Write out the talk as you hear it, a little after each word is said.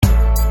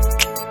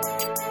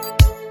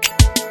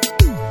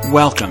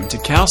Welcome to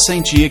Cal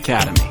St. G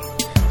Academy,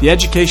 the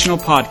educational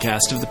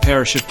podcast of the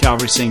parish of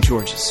Calvary St.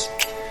 George's.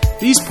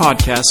 These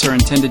podcasts are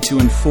intended to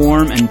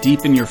inform and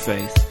deepen your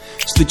faith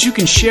so that you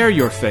can share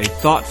your faith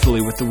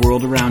thoughtfully with the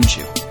world around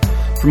you.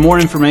 For more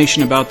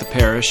information about the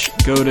parish,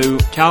 go to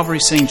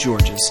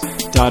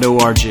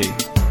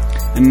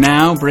calvarystgeorges.org. And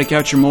now, break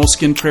out your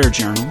moleskin prayer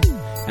journal,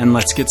 and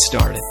let's get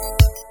started.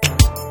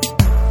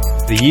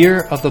 The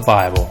Year of the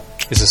Bible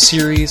is a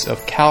series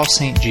of Cal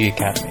St. G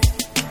Academy.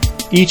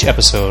 Each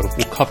episode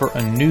will cover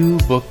a new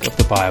book of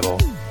the Bible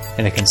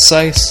in a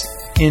concise,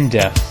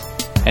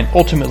 in-depth, and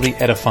ultimately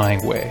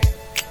edifying way.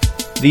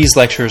 These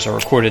lectures are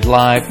recorded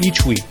live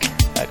each week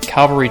at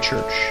Calvary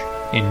Church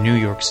in New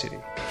York City.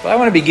 What I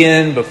want to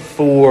begin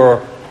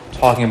before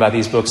talking about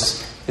these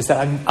books is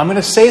that I'm going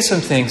to say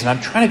some things, and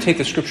I'm trying to take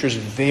the Scriptures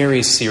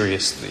very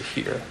seriously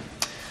here.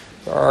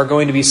 There are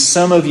going to be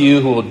some of you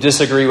who will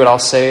disagree what I'll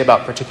say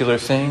about particular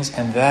things,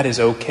 and that is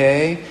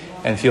okay,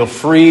 and feel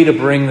free to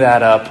bring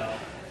that up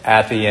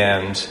at the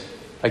end.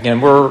 Again,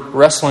 we're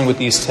wrestling with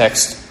these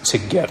texts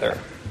together.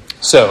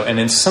 And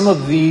in some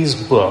of these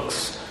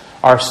books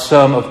are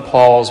some of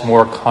Paul's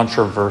more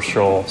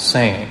controversial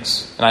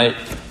sayings. And I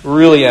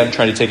really am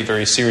trying to take it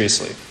very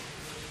seriously.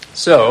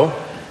 So,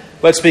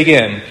 let's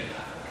begin.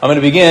 I'm going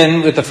to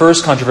begin with the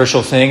first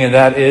controversial thing, and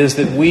that is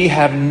that we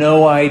have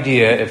no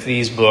idea if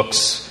these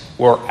books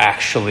were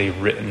actually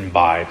written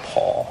by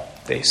Paul.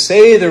 They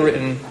say they're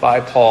written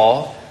by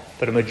Paul,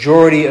 but a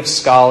majority of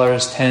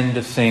scholars tend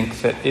to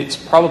think that it's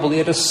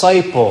probably a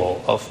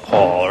disciple of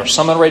Paul or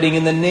someone writing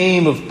in the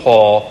name of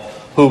Paul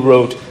who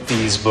wrote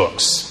these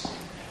books.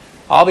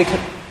 I'll be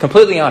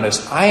completely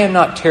honest, I am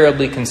not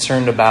terribly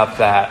concerned about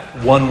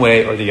that one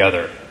way or the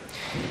other.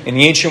 In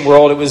the ancient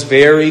world, it was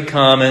very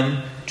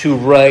common to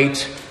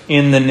write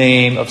in the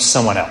name of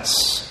someone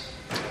else.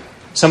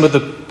 Some of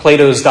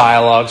Plato's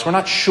dialogues, we're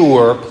not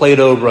sure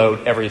Plato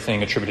wrote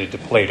everything attributed to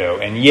Plato,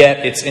 and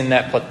yet it's in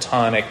that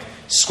Platonic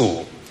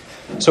school.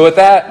 So with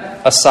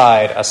that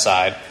aside,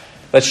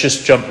 let's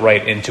just jump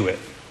right into it.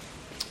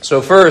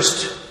 So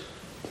first,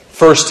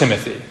 1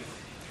 Timothy.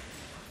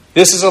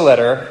 This is a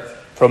letter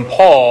from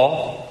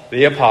Paul,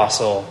 the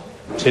apostle,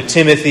 to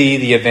Timothy,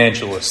 the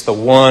evangelist, the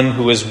one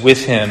who was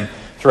with him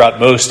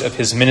throughout most of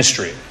his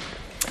ministry.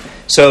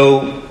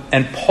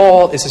 And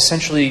Paul is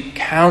essentially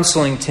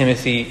counseling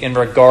Timothy in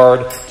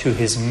regard to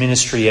his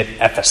ministry at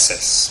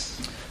Ephesus.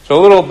 So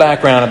a little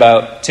background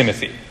about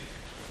Timothy.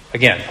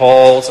 Again,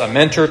 Paul's a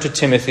mentor to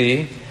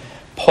Timothy.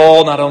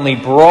 Paul not only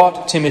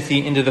brought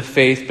Timothy into the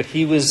faith, but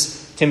he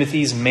was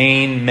Timothy's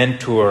main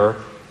mentor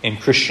in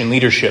Christian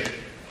leadership.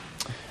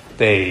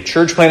 They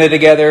church planted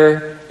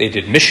together, they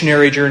did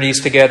missionary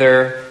journeys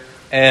together,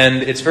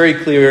 and it's very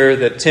clear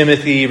that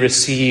Timothy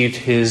received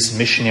his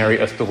missionary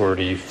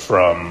authority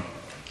from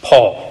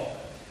Paul,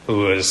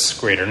 who was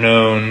greater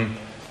known,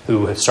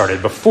 who had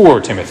started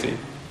before Timothy.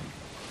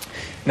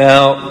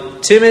 Now,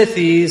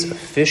 Timothy's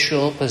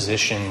official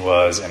position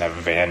was an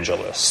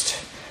evangelist,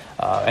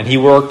 and he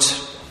worked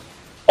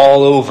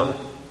all over,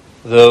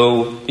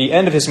 though the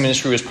end of his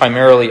ministry was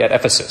primarily at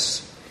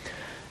Ephesus.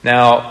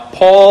 Now,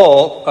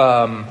 Paul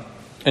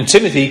and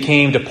Timothy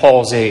came to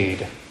Paul's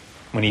aid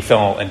when he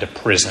fell into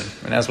prison.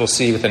 And as we'll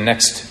see with the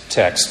next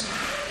text,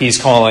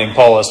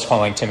 Paul is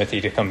calling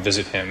Timothy to come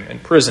visit him in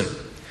prison.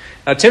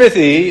 Now,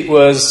 Timothy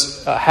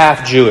was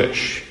half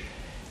Jewish,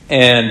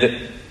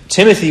 and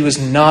Timothy was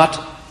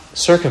not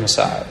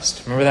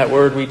circumcised. Remember that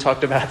word we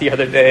talked about the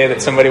other day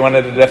that somebody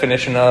wanted a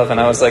definition of, and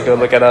I was like, go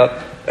look it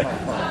up?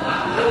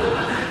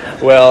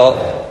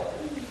 Well,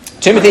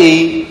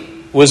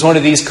 Timothy was one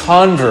of these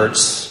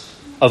converts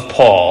of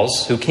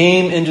Paul's who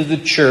came into the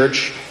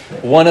church.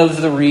 One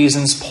of the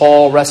reasons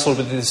Paul wrestled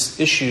with this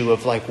issue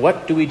of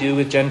what do we do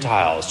with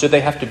Gentiles? Do they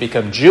have to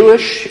become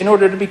Jewish in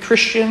order to be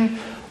Christian?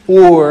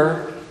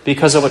 Or,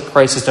 because of what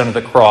Christ has done at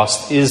the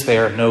cross, is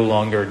there no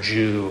longer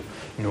Jew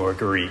nor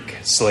Greek,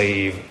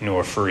 slave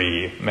nor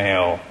free,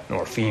 male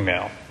nor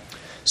female?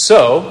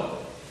 So,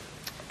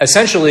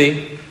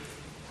 essentially,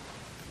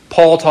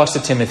 Paul talks to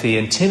Timothy,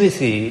 and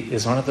Timothy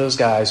is one of those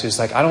guys who's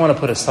like, I don't want to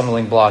put a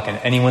stumbling block in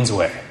anyone's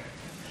way.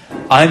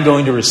 I'm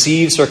going to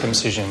receive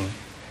circumcision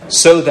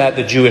so that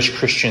the Jewish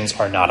Christians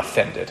are not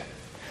offended.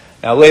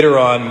 Now, later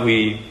on,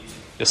 we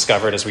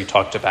discovered, as we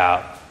talked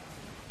about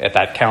at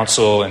that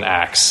council in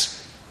Acts,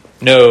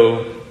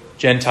 no,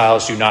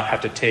 Gentiles do not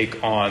have to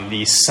take on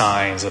these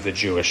signs of the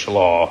Jewish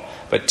law.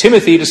 But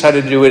Timothy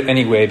decided to do it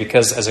anyway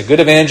because as a good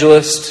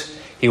evangelist,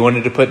 he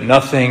wanted to put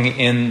nothing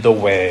in the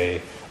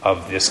way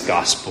of this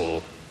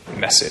gospel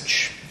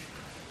message.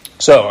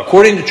 So,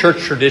 according to church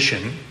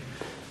tradition,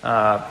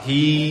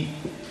 he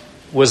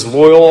was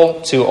loyal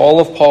to all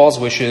of Paul's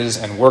wishes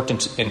and worked in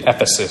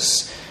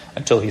Ephesus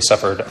until he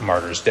suffered a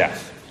martyr's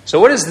death. So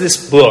what is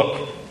this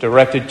book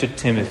directed to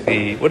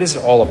Timothy? What is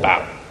it all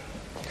about?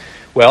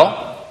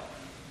 Well,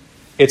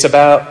 it's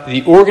about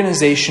the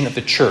organization of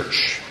the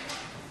church.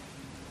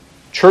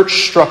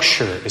 Church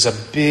structure is a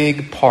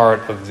big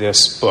part of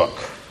this book.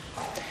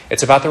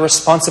 It's about the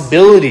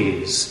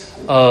responsibilities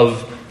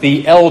of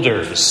the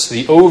elders,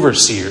 the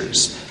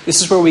overseers,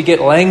 This is where we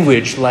get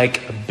language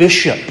like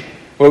bishop,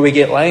 where we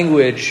get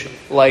language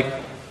like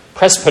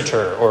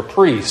presbyter or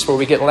priest, where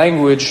we get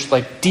language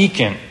like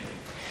deacon.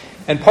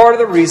 And part of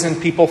the reason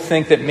people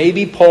think that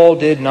maybe Paul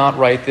did not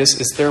write this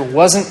is there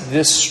wasn't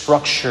this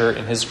structure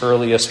in his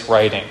earliest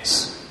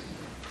writings.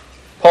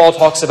 Paul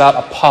talks about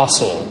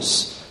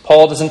apostles.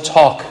 Paul doesn't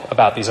talk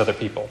about these other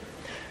people.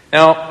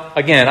 Now,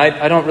 again,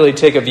 I don't really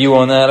take a view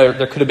on that.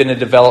 There could have been a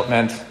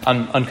development.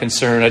 I'm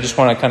unconcerned. I just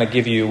want to kind of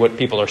give you what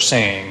people are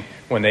saying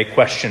when they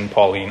question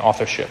Pauline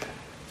authorship.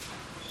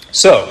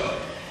 So,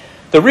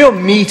 the real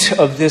meat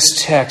of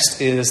this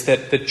text is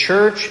that the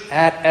church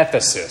at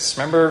Ephesus,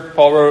 remember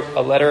Paul wrote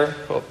a letter,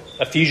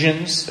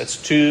 Ephesians, that's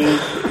to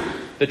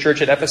the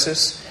church at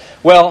Ephesus?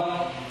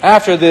 Well,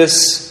 after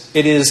this,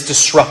 it is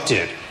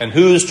disrupted. And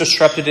who's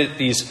disrupted it?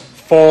 These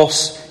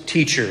false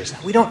teachers.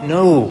 We don't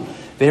know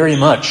very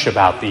much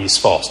about these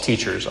false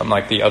teachers,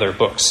 unlike the other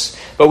books.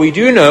 But we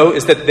do know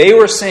is that they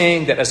were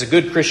saying that as a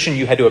good Christian,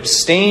 you had to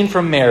abstain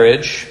from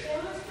marriage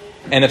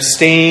and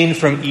abstain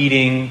from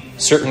eating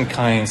certain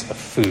kinds of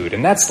food.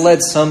 And that's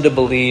led some to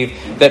believe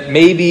that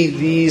maybe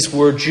these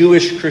were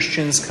Jewish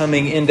Christians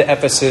coming into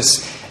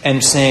Ephesus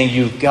and saying,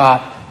 you've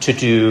got to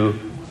do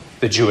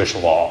the Jewish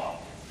law.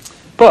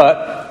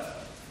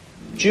 But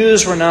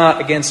Jews were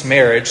not against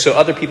marriage, so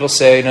other people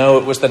say, no,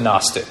 it was the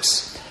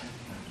Gnostics.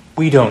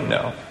 We don't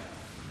know.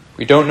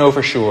 We don't know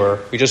for sure.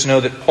 We just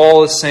know that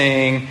Paul is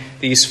saying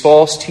these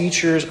false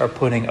teachers are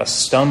putting a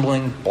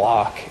stumbling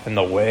block in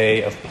the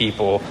way of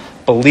people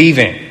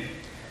believing.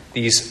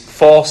 These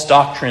false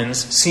doctrines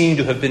seem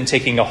to have been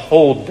taking a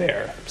hold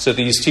there. So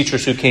these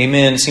teachers who came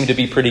in seem to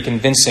be pretty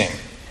convincing.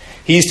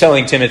 He's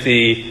telling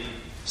Timothy,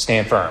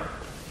 stand firm.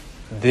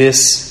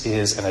 This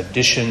is an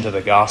addition to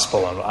the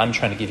gospel, and what I'm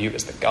trying to give you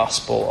is the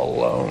gospel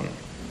alone.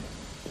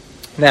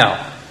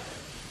 Now,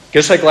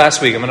 just like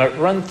last week, I'm going to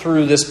run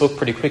through this book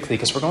pretty quickly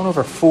because we're going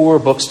over 4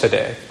 books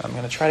today. I'm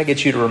going to try to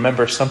get you to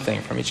remember something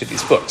from each of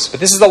these books.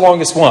 But this is the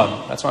longest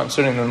one. That's why I'm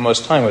spending the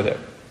most time with it.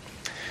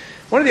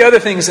 One of the other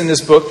things in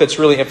this book that's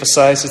really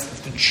emphasized is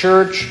that the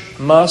church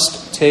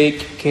must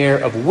take care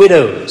of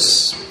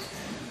widows.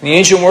 In the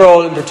ancient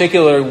world, in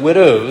particular,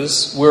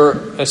 widows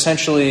were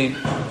essentially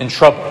in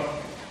trouble.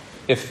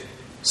 If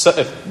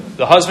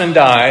the husband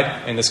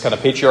died in this kind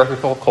of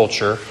patriarchal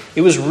culture,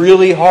 it was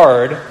really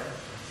hard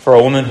for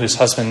a woman whose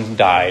husband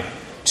died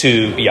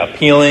to be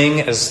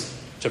appealing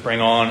to bring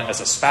on as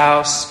a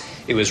spouse.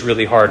 It was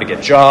really hard to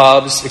get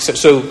jobs.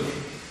 So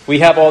we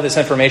have all this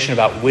information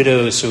about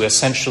widows who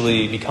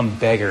essentially become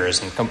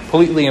beggars and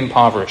completely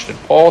impoverished. And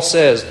Paul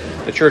says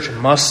the church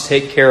must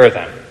take care of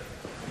them.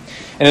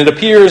 And it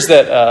appears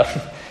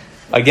that,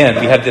 again,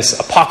 we have this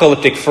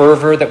apocalyptic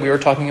fervor that we were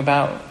talking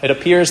about. It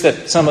appears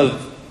that some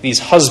of these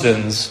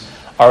husbands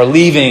are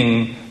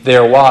leaving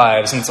their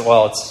wives. And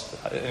so, it's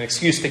an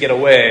excuse to get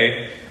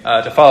away,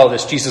 to follow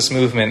this Jesus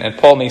movement. And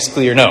Paul makes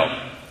clear,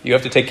 no, you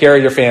have to take care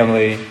of your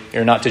family.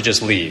 You're not to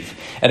just leave.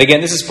 And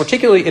again, this is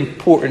particularly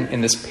important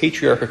in this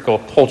patriarchal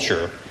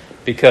culture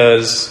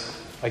because,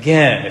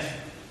 again,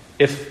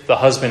 if the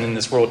husband in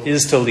this world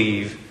is to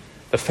leave,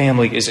 the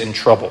family is in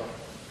trouble.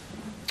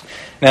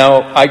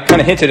 Now, I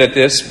kind of hinted at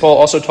this. Paul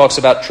also talks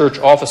about church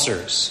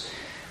officers,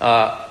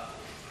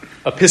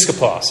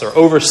 episkopos, or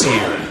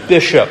overseer,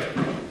 bishop.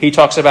 He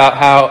talks about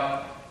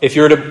how if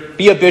you're to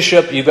be a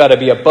bishop, you've got to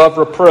be above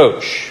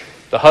reproach,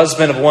 the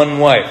husband of one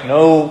wife,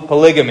 no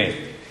polygamy.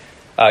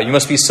 You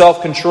must be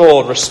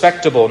self-controlled,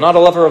 respectable, not a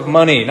lover of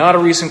money, not a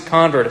recent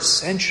convert.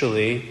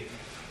 Essentially,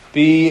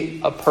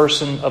 be a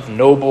person of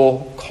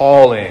noble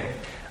calling.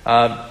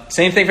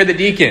 Same thing for the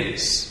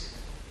deacons.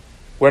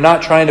 We're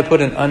not trying to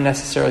put an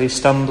unnecessarily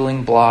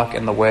stumbling block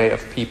in the way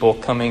of people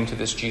coming to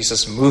this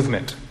Jesus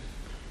movement.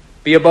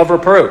 Be above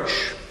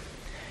reproach.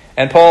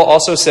 And Paul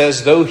also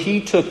says, though he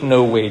took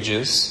no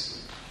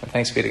wages, and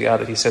thanks be to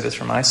God that he said this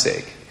for my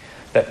sake,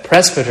 that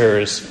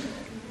presbyters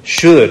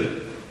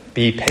should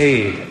be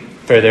paid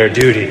for their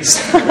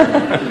duties.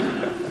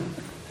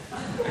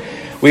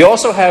 We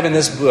also have in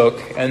this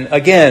book, and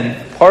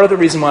again, part of the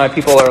reason why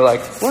people are like,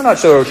 we're not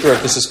so sure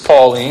if this is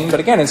Pauline, but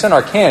again, it's in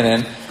our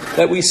canon,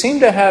 that we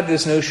seem to have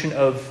this notion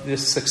of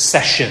this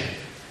succession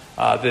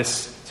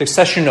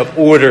of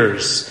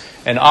orders.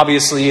 And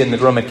obviously in the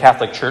Roman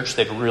Catholic Church,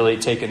 they've really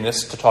taken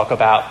this to talk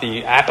about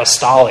the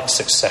apostolic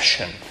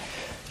succession,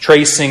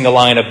 tracing the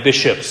line of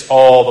bishops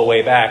all the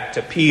way back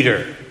to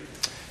Peter.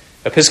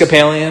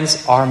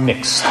 Episcopalians are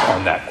mixed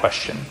on that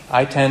question.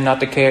 I tend not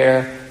to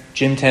care.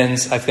 Jim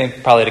tends, I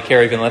think, probably to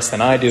care even less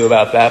than I do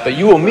about that. But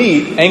you will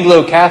meet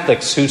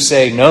Anglo-Catholics who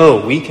say,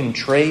 no, we can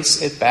trace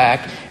it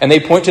back. And they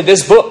point to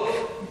this book,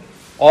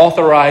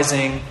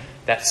 authorizing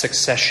that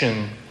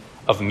succession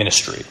of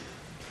ministry.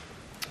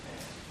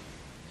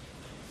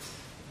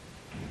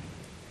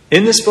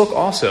 In this book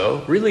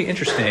also, really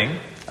interesting,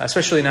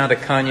 especially now that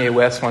Kanye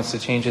West wants to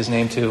change his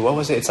name to, what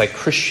was it? It's like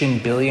Christian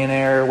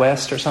Billionaire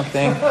West or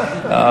something.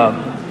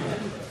 And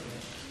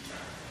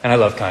I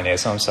love Kanye,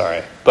 so I'm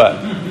sorry.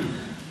 But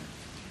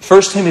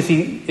 1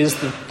 Timothy is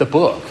the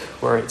book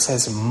where it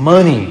says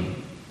money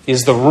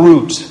is the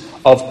root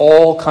of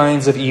all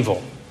kinds of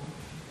evil.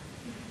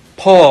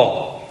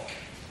 Paul,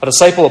 a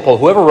disciple of Paul,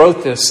 whoever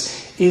wrote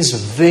this, is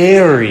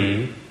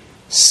very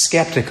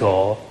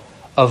skeptical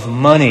of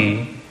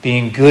money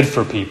being good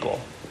for people.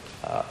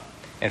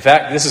 In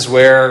fact, this is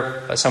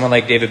where someone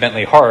like David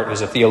Bentley Hart,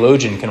 who's a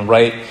theologian, can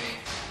write.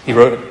 He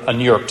wrote a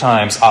New York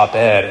Times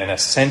op-ed and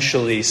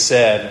essentially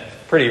said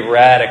pretty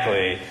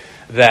radically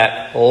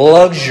that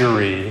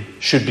luxury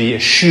should be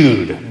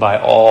eschewed by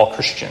all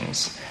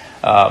Christians.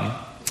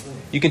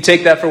 You can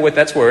take that for what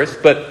that's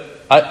worth, but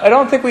I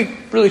don't think we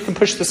really can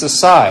push this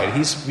aside.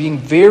 He's being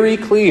very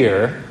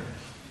clear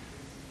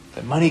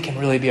that money can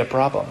really be a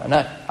problem.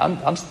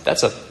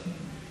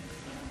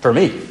 For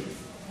me.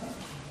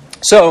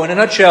 So, in a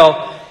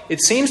nutshell,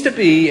 it seems to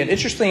be, and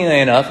interestingly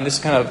enough, and this is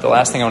kind of the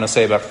last thing I want to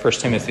say about 1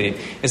 Timothy,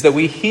 is that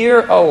we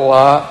hear a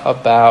lot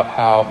about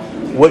how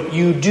what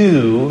you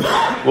do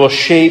will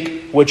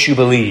shape what you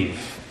believe.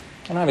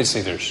 And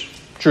obviously there's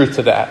truth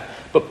to that.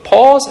 But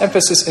Paul's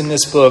emphasis in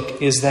this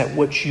book is that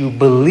what you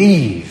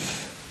believe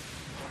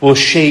will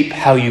shape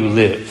how you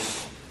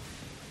live.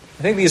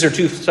 I think these are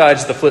two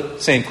sides of the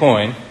same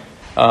coin.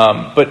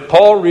 But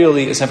Paul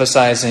really is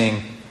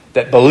emphasizing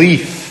that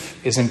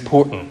belief is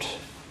important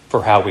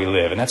for how we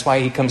live. And that's why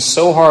he comes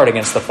so hard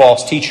against the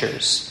false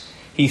teachers.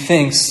 He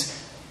thinks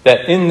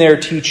that in their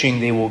teaching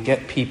they will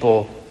get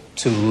people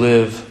to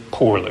live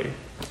poorly.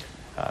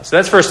 So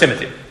that's 1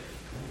 Timothy.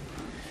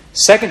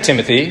 2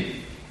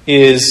 Timothy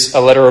is a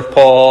letter of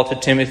Paul to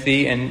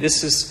Timothy, and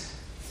this is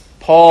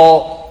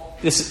Paul.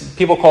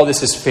 People call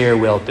this his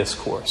farewell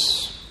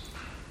discourse.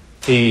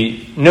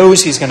 He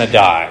knows he's going to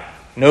die,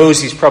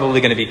 knows he's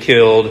probably going to be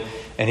killed,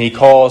 and he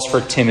calls for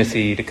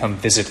Timothy to come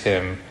visit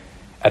him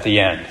at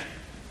the end.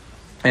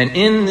 And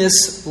in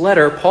this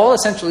letter, Paul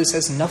essentially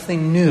says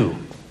nothing new.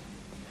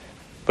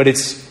 But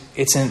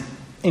it's an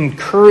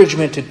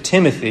encouragement to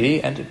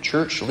Timothy and to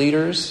church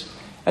leaders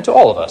and to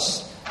all of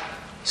us.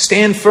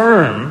 Stand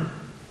firm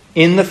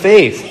in the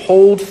faith.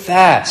 Hold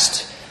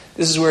fast.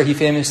 This is where he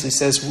famously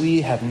says,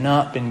 we have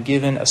not been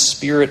given a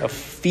spirit of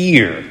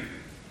fear.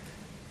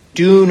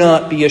 Do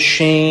not be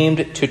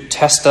ashamed to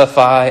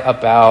testify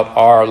about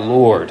our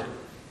Lord.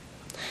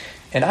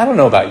 And I don't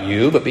know about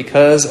you, but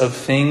because of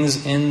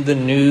things in the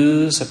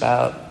news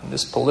about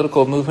this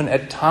political movement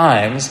at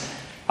times,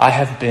 I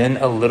have been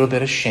a little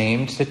bit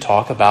ashamed to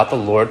talk about the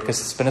Lord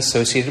because it's been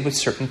associated with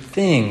certain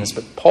things.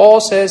 But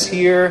Paul says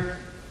here,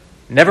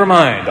 never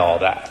mind all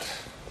that.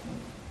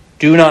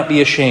 Do not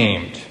be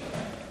ashamed.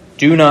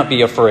 Do not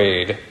be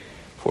afraid,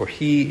 for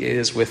he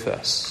is with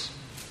us.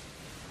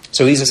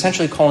 So he's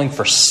essentially calling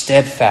for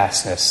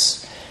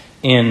steadfastness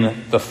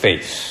in the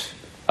faith.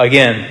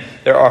 Again,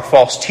 there are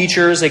false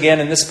teachers,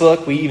 again, in this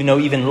book. We even know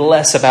even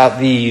less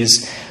about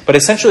these. But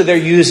essentially they're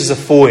used as a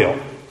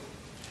foil.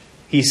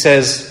 He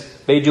says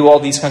they do all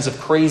these kinds of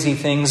crazy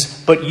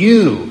things, but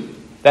you,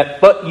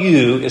 that but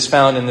you is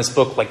found in this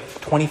book like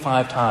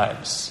 25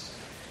 times.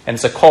 And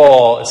it's a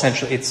call,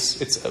 essentially,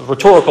 it's a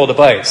rhetorical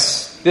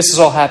device. This is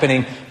all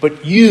happening,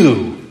 but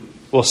you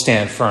will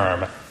stand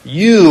firm.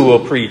 You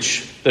will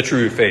preach the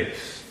true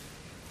faith.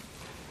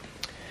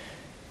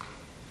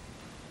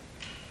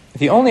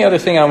 The only other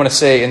thing I want to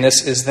say in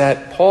this is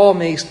that Paul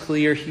makes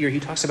clear here,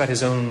 he talks about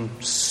his own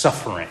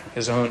suffering,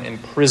 his own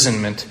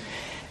imprisonment,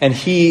 and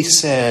he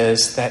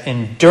says that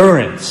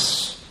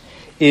endurance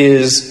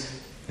is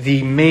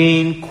the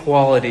main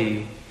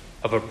quality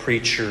of a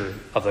preacher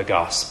of the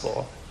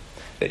gospel.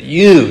 That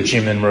you,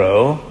 Jim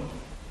Monroe,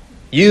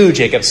 you,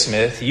 Jacob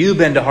Smith, you,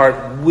 Ben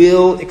DeHart,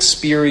 will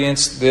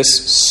experience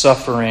this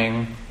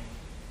suffering,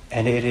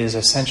 and it is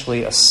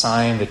essentially a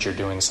sign that you're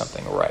doing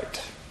something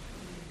right.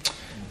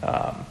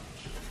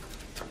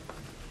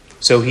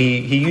 So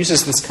he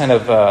uses this kind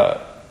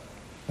of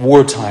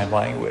wartime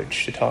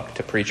language to talk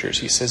to preachers.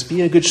 He says,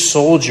 be a good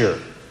soldier.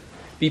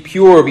 Be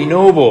pure. Be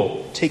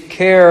noble. Take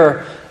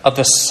care of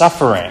the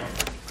suffering.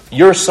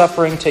 Your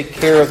suffering, take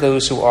care of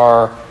those who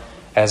are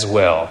as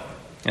well.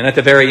 And at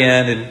the very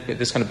end, in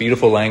this kind of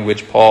beautiful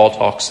language, Paul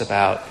talks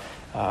about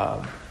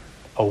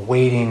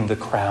awaiting the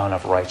crown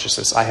of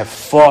righteousness. I have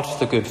fought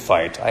the good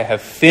fight. I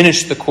have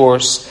finished the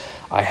course.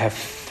 I have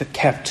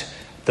kept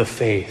the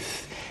faith.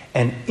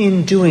 And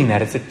in doing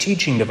that, it's a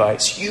teaching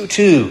device. You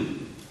too,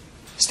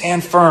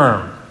 stand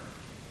firm.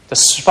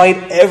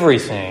 Despite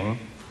everything,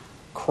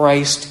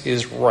 Christ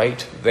is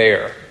right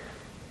there.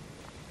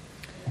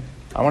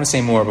 I want to say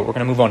more, but we're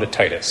going to move on to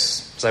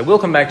Titus. Because I will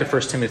come back to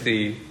 1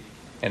 Timothy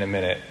in a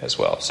minute as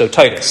well. So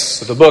Titus,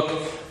 so the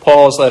book,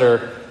 Paul's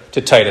letter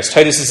to Titus.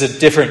 Titus is a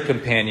different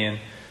companion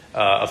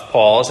of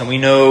Paul's, and we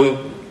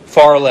know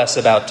far less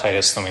about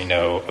Titus than we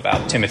know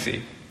about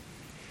Timothy.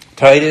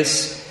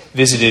 Titus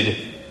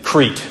visited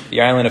Crete,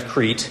 the island of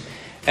Crete.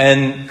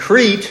 And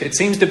Crete, it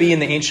seems to be in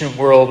the ancient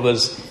world,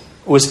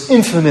 was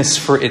infamous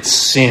for its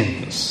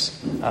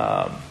sins.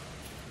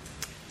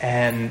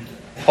 And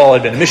Paul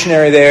had been a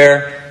missionary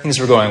there. Things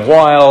were going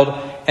wild.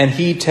 And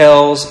he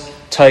tells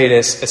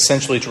Titus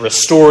essentially to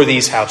restore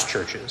these house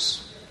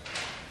churches.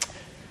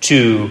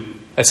 To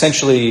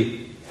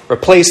essentially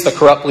replace the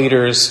corrupt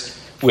leaders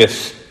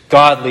with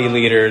godly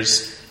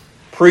leaders,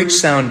 preach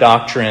sound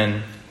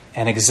doctrine,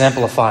 and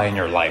exemplify in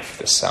your life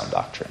this sound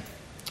doctrine.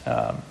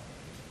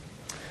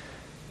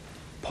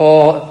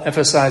 Paul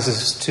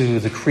emphasizes to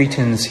the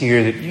Cretans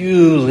here that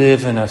you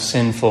live in a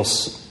sinful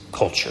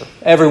culture.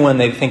 Everyone,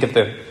 they think of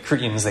the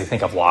Cretans, they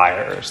think of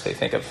liars, they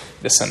think of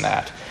this and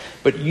that.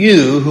 But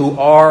you, who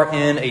are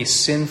in a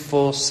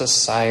sinful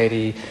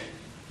society,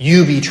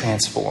 you be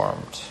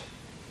transformed.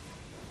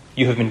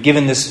 You have been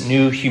given this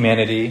new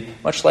humanity,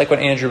 much like what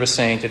Andrew was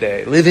saying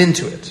today. Live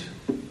into it.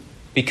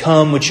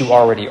 Become what you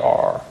already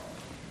are.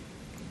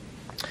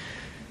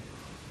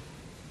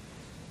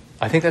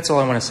 I think that's all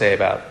I want to say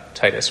about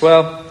Titus.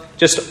 Well,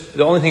 just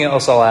the only thing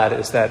else I'll add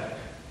is that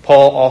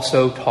Paul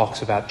also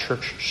talks about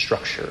church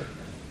structure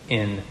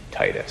in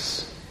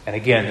Titus. And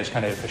again, there's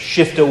kind of a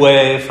shift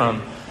away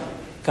from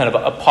kind of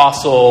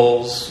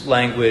apostles'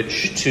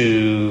 language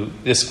to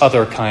this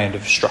other kind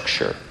of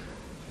structure,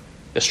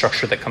 the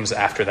structure that comes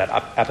after that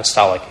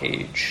apostolic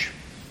age.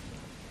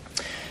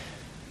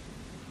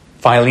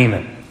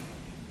 Philemon.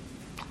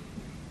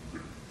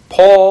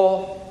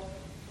 Paul,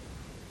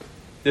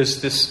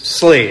 there's this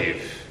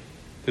slave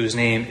whose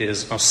name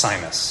is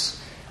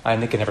Onesimus. I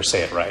can never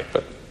say it right,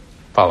 but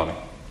follow me.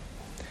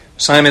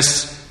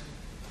 Onesimus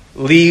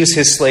leaves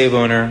his slave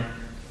owner.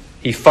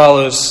 He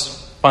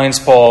finds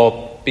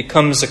Paul,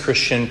 becomes a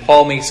Christian.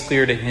 Paul makes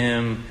clear to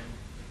him,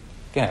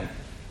 again,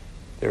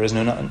 there is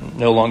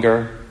no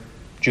longer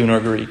Jew nor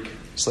Greek,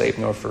 slave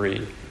nor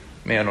free,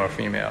 male nor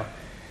female.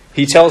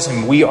 He tells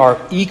him we are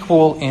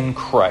equal in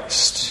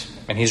Christ.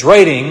 And he's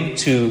writing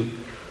to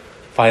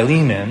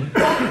Philemon,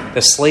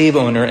 the slave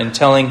owner, and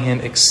telling him,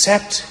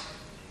 accept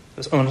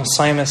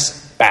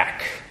Onesimus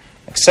back.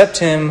 Accept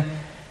him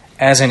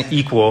as an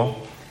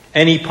equal.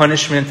 Any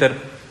punishment that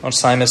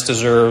Onesimus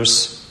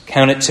deserves,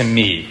 count it to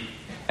me.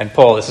 And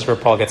Paul, this is where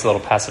Paul gets a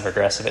little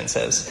passive-aggressive and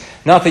says,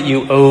 not that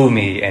you owe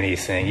me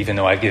anything, even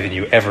though I've given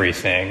you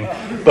everything,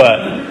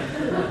 but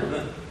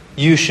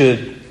you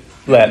should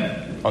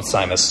let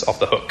Onesimus off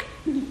the hook.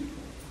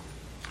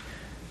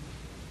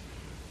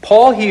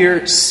 Paul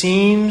here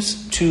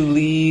seems to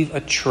leave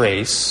a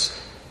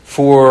trace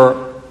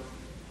for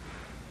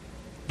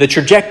the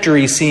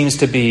trajectory seems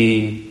to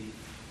be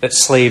that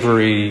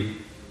slavery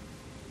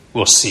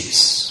will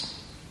cease.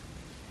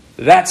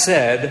 That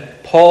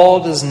said,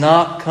 Paul does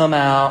not come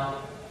out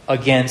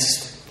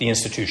against the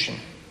institution.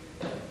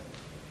 So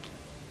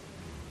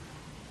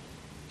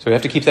we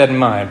have to keep that in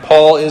mind.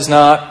 Paul is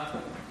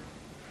not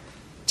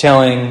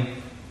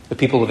telling the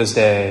people of his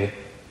day,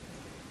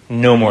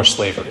 no more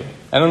slavery.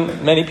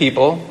 And many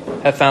people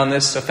have found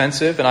this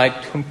offensive, and I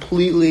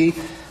completely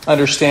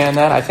understand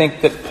that. I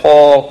think that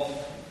Paul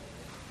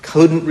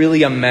couldn't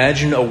really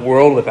imagine a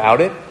world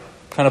without it,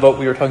 kind of what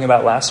we were talking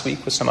about last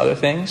week with some other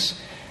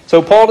things.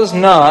 So Paul does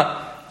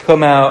not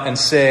come out and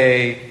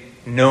say,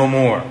 no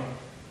more.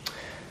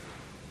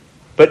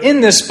 But in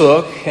this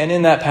book, and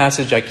in that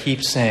passage, I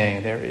keep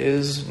saying, there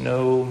is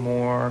no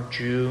more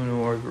Jew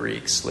nor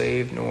Greek,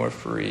 slave nor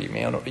free,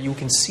 male nor... You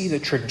can see the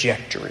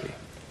trajectory.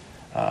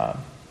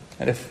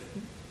 And if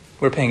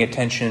we're paying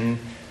attention,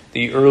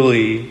 the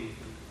early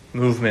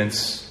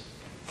movements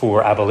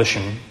for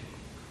abolition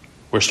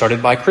were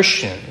started by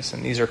Christians.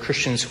 And these are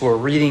Christians who are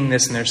reading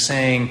this and they're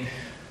saying,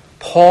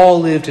 Paul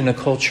lived in a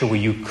culture where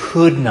you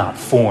could not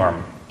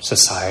form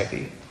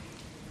society.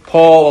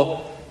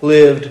 Paul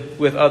lived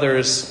with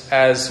others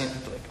as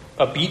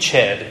a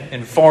beachhead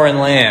in foreign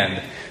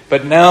land.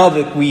 But now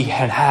that we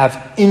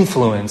have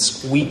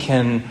influence, we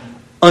can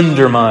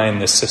undermine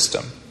this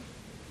system.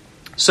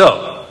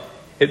 So,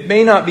 it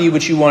may not be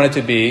what you want it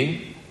to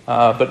be,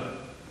 but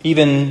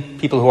even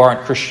people who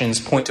aren't Christians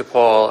point to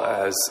Paul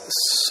as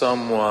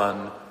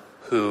someone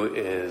who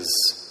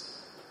is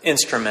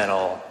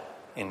instrumental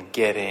in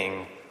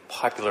getting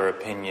popular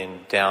opinion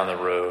down the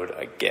road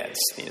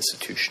against the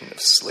institution of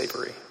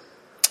slavery.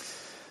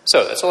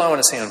 So that's all I want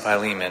to say on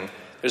Philemon.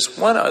 There's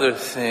one other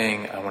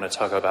thing I want to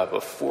talk about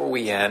before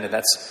we end, and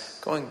that's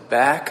going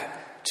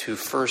back to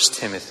 1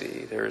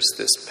 Timothy. There's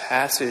this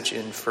passage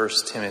in 1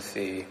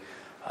 Timothy.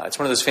 It's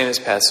one of those famous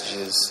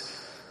passages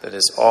that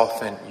is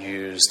often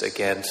used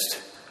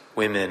against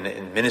women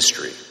in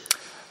ministry.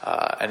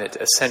 And it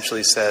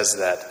essentially says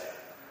that,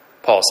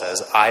 Paul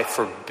says, I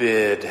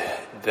forbid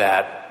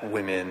that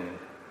women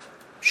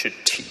should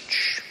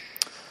teach.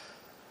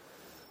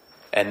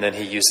 And then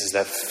he uses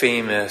that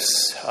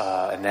famous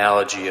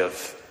analogy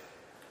of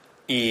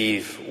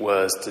Eve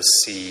was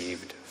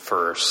deceived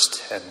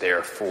first, and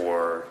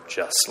therefore,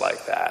 just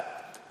like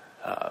that,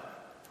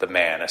 the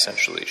man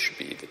essentially should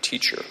be the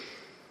teacher.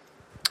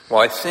 Well,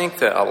 I think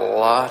that a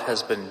lot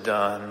has been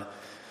done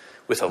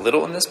with a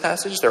little in this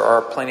passage. There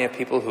are plenty of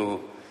people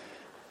who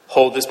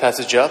hold this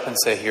passage up and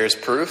say, here's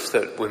proof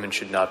that women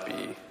should not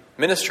be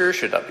ministers,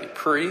 should not be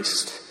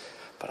priests.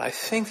 But I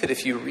think that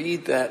if you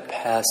read that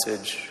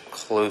passage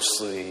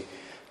closely,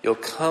 you'll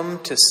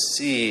come to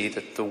see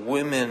that the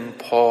women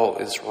Paul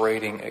is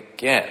writing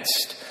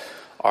against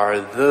are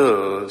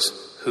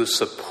those who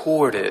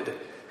supported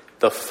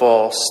the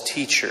false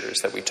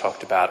teachers that we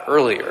talked about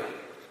earlier.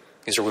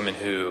 These are women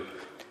who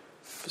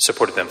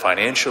supported them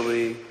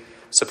financially,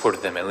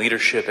 supported them in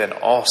leadership, and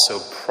also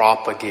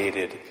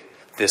propagated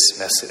this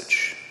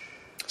message.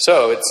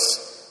 So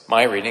it's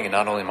my reading, and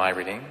not only my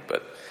reading,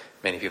 but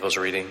many people's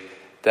reading,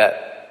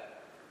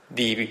 that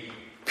the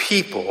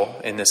people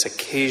in this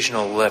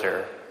occasional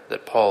letter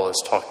that Paul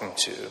is talking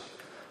to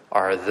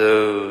are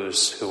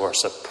those who are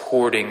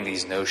supporting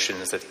these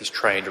notions that he's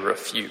trying to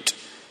refute.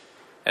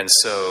 And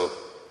so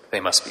they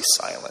must be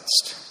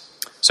silenced.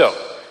 So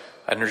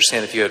I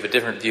understand if you have a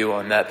different view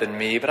on that than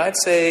me, but I'd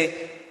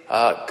say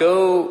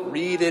go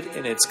read it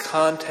in its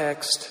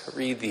context,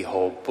 read the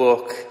whole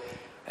book.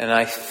 And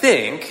I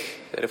think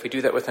that if we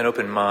do that with an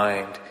open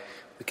mind,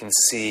 we can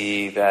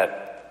see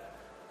that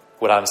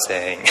what I'm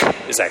saying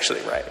is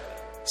actually right.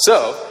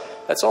 So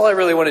that's all I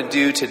really want to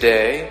do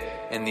today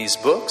in these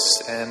books,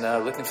 and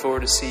looking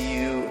forward to see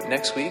you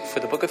next week for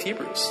the book of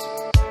Hebrews.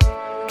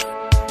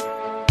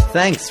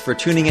 Thanks for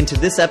tuning into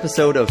this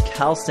episode of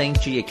Cal St.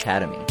 G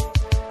Academy.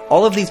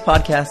 All of these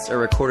podcasts are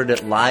recorded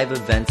at live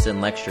events and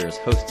lectures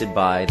hosted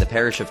by the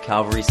Parish of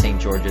Calvary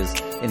St. George's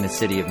in the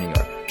city of New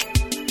York.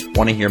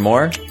 Want to hear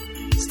more?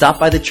 Stop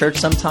by the church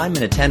sometime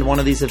and attend one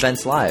of these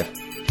events live,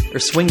 or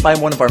swing by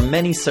one of our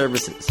many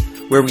services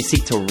where we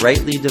seek to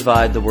rightly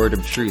divide the word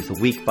of truth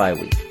week by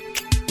week,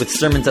 with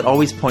sermons that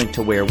always point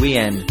to where we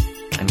end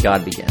and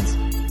God begins.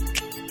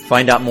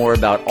 Find out more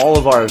about all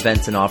of our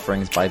events and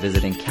offerings by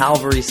visiting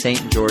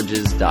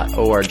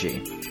calvarystgeorges.org.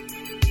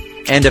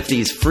 And if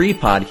these free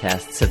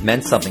podcasts have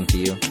meant something to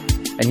you,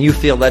 and you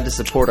feel led to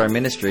support our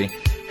ministry,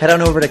 head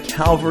on over to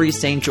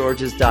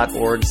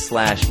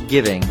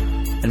calvarystgeorges.org/giving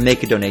and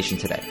make a donation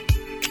today.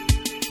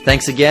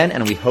 Thanks again,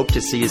 and we hope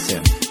to see you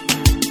soon.